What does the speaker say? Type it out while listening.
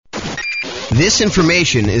This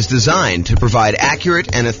information is designed to provide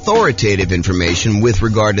accurate and authoritative information with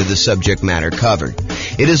regard to the subject matter covered.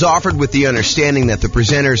 It is offered with the understanding that the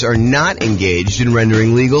presenters are not engaged in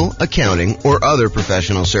rendering legal, accounting, or other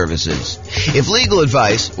professional services. If legal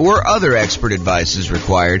advice or other expert advice is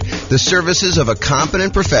required, the services of a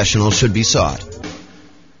competent professional should be sought.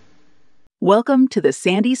 Welcome to the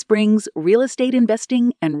Sandy Springs Real Estate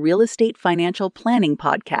Investing and Real Estate Financial Planning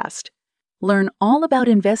Podcast. Learn all about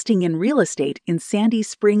investing in real estate in Sandy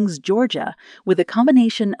Springs, Georgia, with a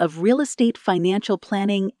combination of real estate financial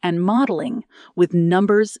planning and modeling with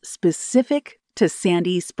numbers specific to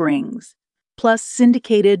Sandy Springs, plus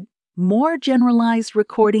syndicated, more generalized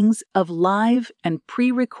recordings of live and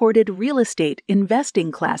pre-recorded real estate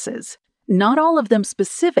investing classes, not all of them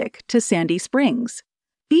specific to Sandy Springs.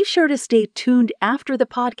 Be sure to stay tuned after the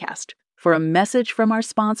podcast for a message from our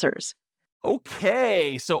sponsors.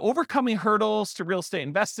 Okay, so overcoming hurdles to real estate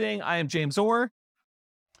investing. I am James Orr.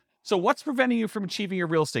 So what's preventing you from achieving your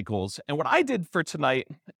real estate goals? And what I did for tonight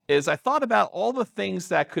is I thought about all the things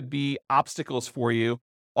that could be obstacles for you,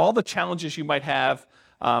 all the challenges you might have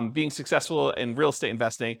being successful in real estate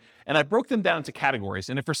investing, and I broke them down into categories.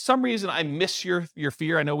 And if for some reason I miss your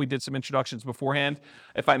fear, I know we did some introductions beforehand.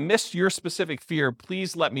 If I missed your specific fear,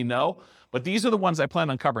 please let me know. But these are the ones I plan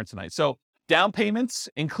on covering tonight. So down payments,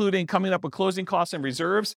 including coming up with closing costs and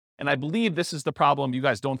reserves. And I believe this is the problem you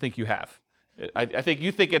guys don't think you have. I think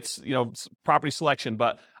you think it's, property selection,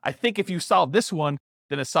 but I think if you solve this one,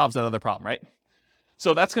 then it solves that other problem, right?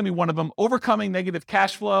 So that's going to be one of them. Overcoming negative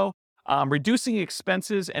cash flow, reducing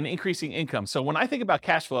expenses, and increasing income. So when I think about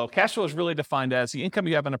cash flow is really defined as the income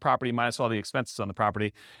you have on a property minus all the expenses on the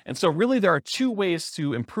property. And so really there are two ways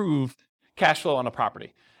to improve cash flow on a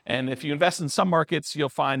property. And if you invest in some markets, you'll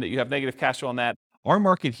find that you have negative cash flow on that. Our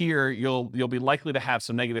market here, you'll be likely to have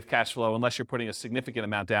some negative cash flow unless you're putting a significant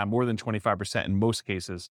amount down, more than 25% in most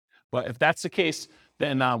cases. But if that's the case,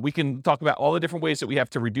 then we can talk about all the different ways that we have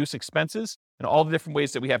to reduce expenses and all the different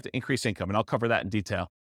ways that we have to increase income. And I'll cover that in detail.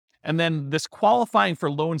 And then this qualifying for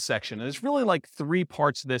loan section, and there's really like three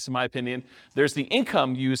parts to this, in my opinion. There's the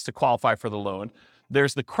income used to qualify for the loan.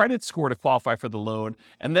 There's the credit score to qualify for the loan.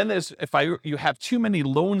 And then there's, you have too many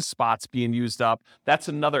loan spots being used up, that's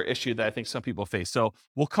another issue that I think some people face. So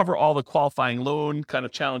we'll cover all the qualifying loan kind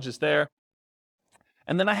of challenges there.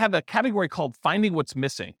 And then I have a category called finding what's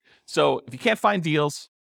missing. So if you can't find deals,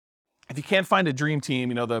 if you can't find a dream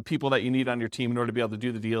team, the people that you need on your team in order to be able to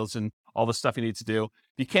do the deals and all the stuff you need to do, if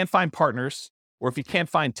you can't find partners, or if you can't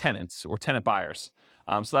find tenants or tenant buyers.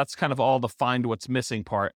 So that's kind of all the find what's missing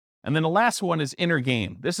part. And then the last one is inner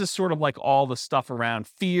game. This is sort of like all the stuff around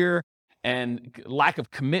fear and lack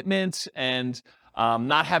of commitment and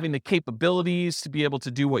not having the capabilities to be able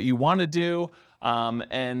to do what you want to do,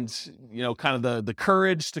 and kind of the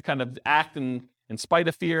courage to kind of act in spite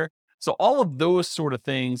of fear. So all of those sort of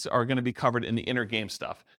things are going to be covered in the inner game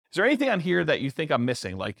stuff. Is there anything on here that you think I'm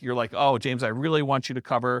missing? Like you're like, oh, James, I really want you to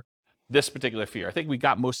cover this particular fear. I think we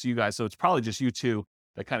got most of you guys, so it's probably just you two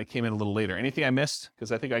that kind of came in a little later. Anything I missed?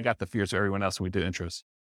 Because I think I got the fears of everyone else when we did intros.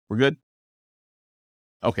 We're good?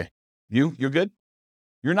 Okay. You're good?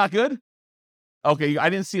 You're not good? Okay, I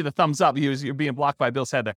didn't see the thumbs up. You're being blocked by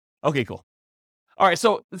Bill's head there. Okay, cool. All right,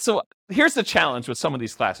 so here's the challenge with some of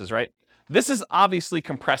these classes, right? This is obviously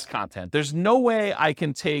compressed content. There's no way I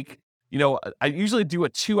can take, I usually do a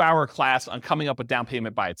 2-hour class on coming up with down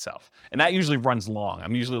payment by itself. And that usually runs long.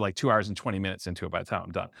 I'm usually like 2 hours and 20 minutes into it by the time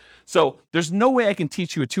I'm done. So there's no way I can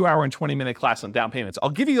teach you a 2-hour and 20-minute class on down payments. I'll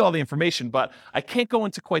give you all the information, but I can't go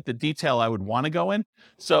into quite the detail I would want to go in.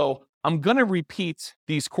 So I'm going to repeat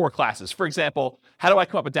these core classes. For example, how do I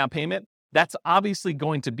come up with down payment? That's obviously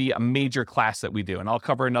going to be a major class that we do. And I'll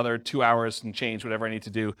cover another 2 hours and change whatever I need to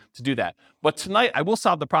do that. But tonight I will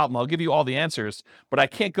solve the problem. I'll give you all the answers, but I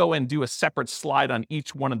can't go and do a separate slide on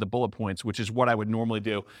each one of the bullet points, which is what I would normally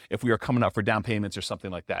do if we were coming up for down payments or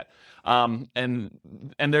something like that. And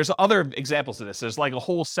there's other examples of this. There's like a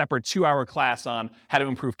whole separate 2-hour class on how to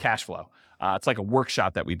improve cash flow. It's like a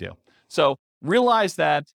workshop that we do. So realize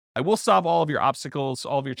that I will solve all of your obstacles,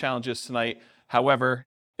 all of your challenges tonight. However,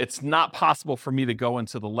 it's not possible for me to go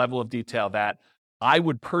into the level of detail that I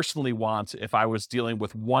would personally want if I was dealing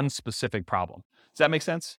with one specific problem. Does that make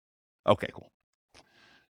sense? Okay, cool.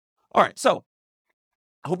 All right, so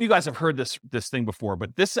I hope you guys have heard this thing before,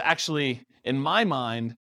 but this actually, in my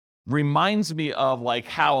mind, reminds me of like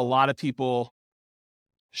how a lot of people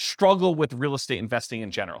struggle with real estate investing in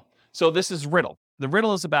general. So this is riddle. The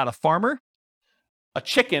riddle is about a farmer, a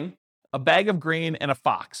chicken, a bag of grain, and a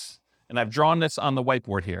fox. And I've drawn this on the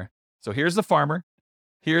whiteboard here. So here's the farmer,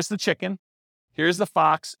 here's the chicken, here's the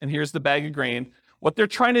fox, and here's the bag of grain. What they're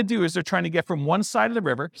trying to do is they're trying to get from one side of the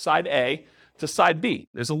river, side A, to side B.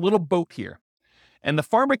 There's a little boat here. And the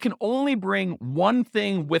farmer can only bring one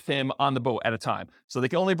thing with him on the boat at a time. So they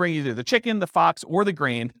can only bring either the chicken, the fox, or the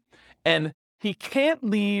grain. And he can't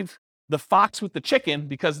leave the fox with the chicken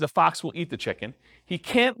because the fox will eat the chicken. He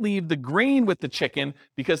can't leave the grain with the chicken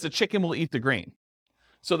because the chicken will eat the grain.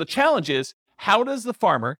 So the challenge is, how does the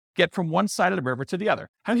farmer get from one side of the river to the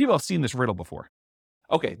other? How many people have seen this riddle before?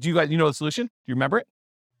 Okay, do you guys, know the solution? Do you remember it?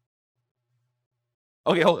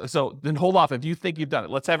 Okay, hold off if you think you've done it.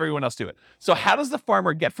 Let's have everyone else do it. So how does the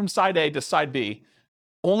farmer get from side A to side B,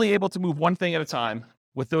 only able to move one thing at a time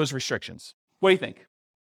with those restrictions? What do you think?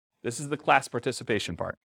 This is the class participation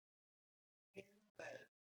part.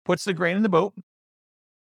 Puts the grain in the boat.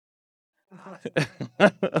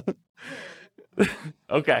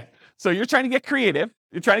 Okay, so you're trying to get creative.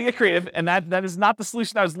 And that is not the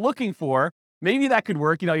solution I was looking for. Maybe that could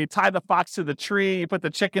work. You tie the fox to the tree, you put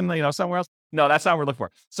the chicken, somewhere else. No, that's not what we're looking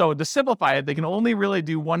for. So to simplify it, they can only really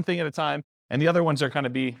do one thing at a time, and the other ones are they're going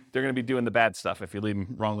to be doing the bad stuff if you leave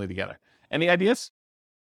them wrongly together. Any ideas?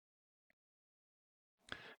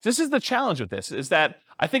 This is the challenge with this, is that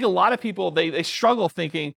I think a lot of people, they struggle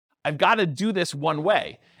thinking, I've got to do this one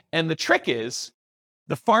way. And the trick is,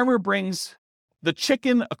 the farmer brings the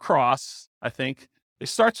chicken across, I think. It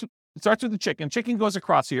starts with the chicken. Chicken goes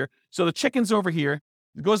across here. So the chicken's over here.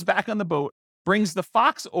 It goes back on the boat, brings the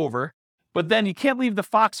fox over, but then you can't leave the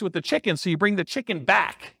fox with the chicken, so you bring the chicken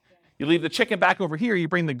back. You leave the chicken back over here. You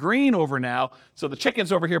bring the grain over now. So the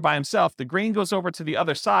chicken's over here by himself. The grain goes over to the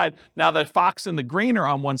other side. Now the fox and the grain are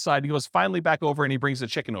on one side. He goes finally back over and he brings the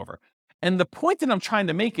chicken over. And the point that I'm trying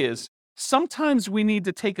to make is, sometimes we need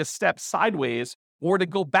to take a step sideways or to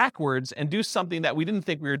go backwards and do something that we didn't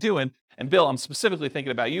think we were doing. And Bill, I'm specifically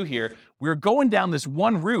thinking about you here. We're going down this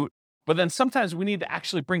one route, but then sometimes we need to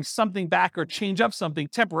actually bring something back or change up something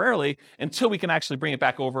temporarily until we can actually bring it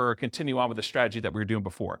back over or continue on with the strategy that we were doing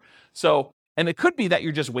before. So, and it could be that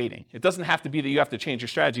you're just waiting. It doesn't have to be that you have to change your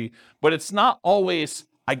strategy, but it's not always,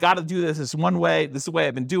 I got to do this one way. This is the way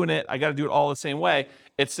I've been doing it. I got to do it all the same way.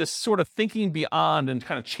 It's this sort of thinking beyond and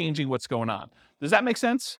kind of changing what's going on. Does that make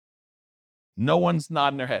sense? No one's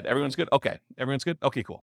nodding their head. Everyone's good? Okay. Everyone's good? Okay,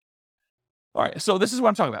 cool. All right. So this is what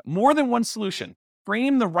I'm talking about. More than one solution.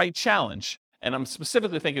 Frame the right challenge. And I'm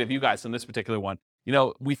specifically thinking of you guys in this particular one.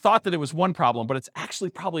 We thought that it was one problem, but it's actually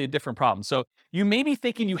probably a different problem. So you may be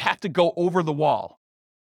thinking you have to go over the wall.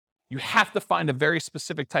 You have to find a very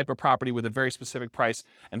specific type of property with a very specific price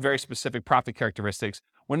and very specific profit characteristics,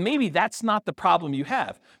 when maybe that's not the problem you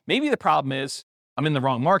have. Maybe the problem is, I'm in the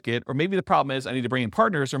wrong market, or maybe the problem is I need to bring in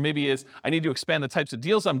partners, or maybe is I need to expand the types of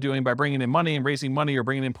deals I'm doing by bringing in money and raising money or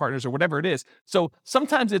bringing in partners or whatever it is. So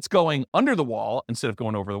sometimes it's going under the wall instead of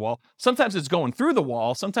going over the wall. Sometimes it's going through the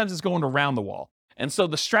wall. Sometimes it's going around the wall. And so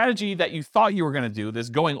the strategy that you thought you were going to do, this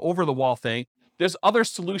going over the wall thing, there's other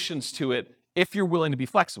solutions to it if you're willing to be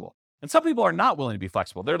flexible. And some people are not willing to be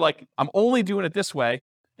flexible. They're like, I'm only doing it this way.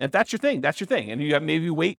 And if that's your thing, that's your thing. And you have maybe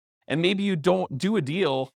you wait, and maybe you don't do a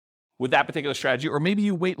deal with that particular strategy, or maybe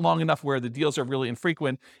you wait long enough where the deals are really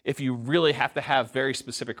infrequent if you really have to have very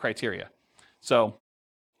specific criteria. So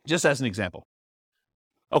just as an example.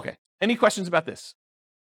 Okay, any questions about this?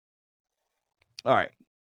 All right.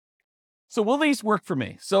 So will these work for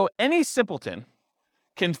me? So any simpleton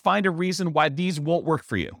can find a reason why these won't work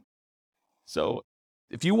for you. So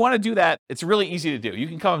if you want to do that, it's really easy to do. You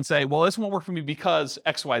can come and say, well, this won't work for me because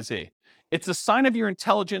X, Y, Z. It's a sign of your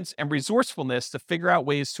intelligence and resourcefulness to figure out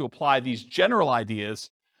ways to apply these general ideas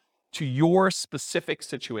to your specific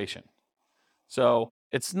situation. So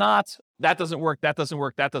it's not, that doesn't work, that doesn't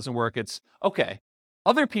work, that doesn't work. It's, okay,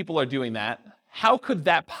 other people are doing that. How could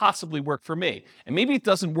that possibly work for me? And maybe it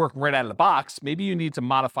doesn't work right out of the box. Maybe you need to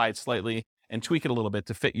modify it slightly and tweak it a little bit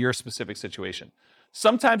to fit your specific situation.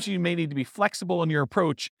 Sometimes you may need to be flexible in your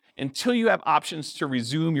approach until you have options to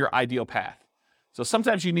resume your ideal path. So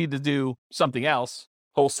sometimes you need to do something else,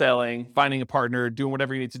 wholesaling, finding a partner, doing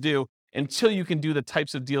whatever you need to do, until you can do the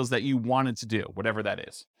types of deals that you wanted to do, whatever that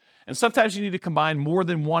is. And sometimes you need to combine more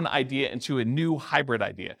than one idea into a new hybrid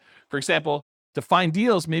idea. For example, to find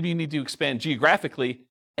deals, maybe you need to expand geographically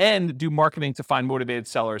and do marketing to find motivated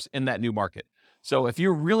sellers in that new market. So if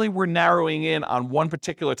you really were narrowing in on one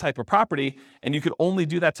particular type of property and you could only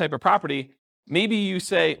do that type of property, maybe you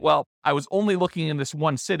say, well, I was only looking in this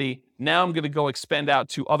one city. Now I'm going to go expand out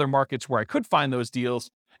to other markets where I could find those deals.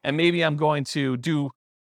 And maybe I'm going to do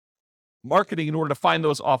marketing in order to find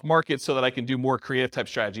those off market so that I can do more creative type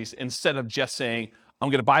strategies instead of just saying, I'm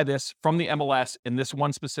going to buy this from the MLS in this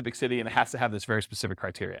one specific city and it has to have this very specific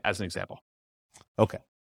criteria, as an example. Okay.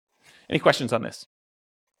 Any questions on this?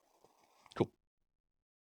 Cool.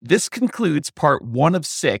 This concludes part 1 of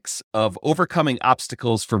 6 of Overcoming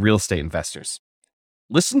Obstacles for Real Estate Investors.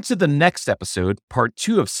 Listen to the next episode, part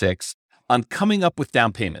 2 of 6, on coming up with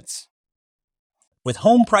down payments. With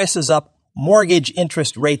home prices up, mortgage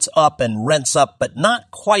interest rates up, and rents up, but not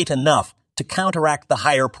quite enough to counteract the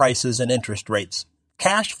higher prices and interest rates,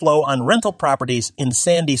 cash flow on rental properties in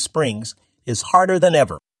Sandy Springs is harder than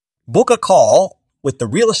ever. Book a call with the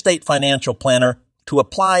Real Estate Financial Planner to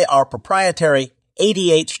apply our proprietary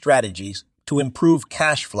 88 strategies to improve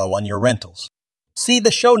cash flow on your rentals. See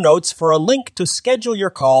the show notes for a link to schedule your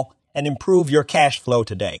call and improve your cash flow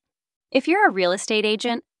today. If you're a real estate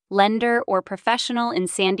agent, lender, or professional in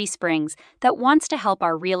Sandy Springs that wants to help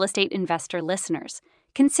our real estate investor listeners,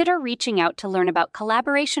 consider reaching out to learn about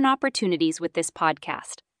collaboration opportunities with this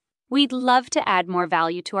podcast. We'd love to add more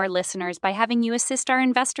value to our listeners by having you assist our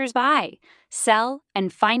investors buy, sell,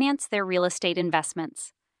 and finance their real estate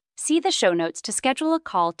investments. See the show notes to schedule a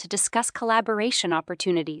call to discuss collaboration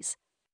opportunities.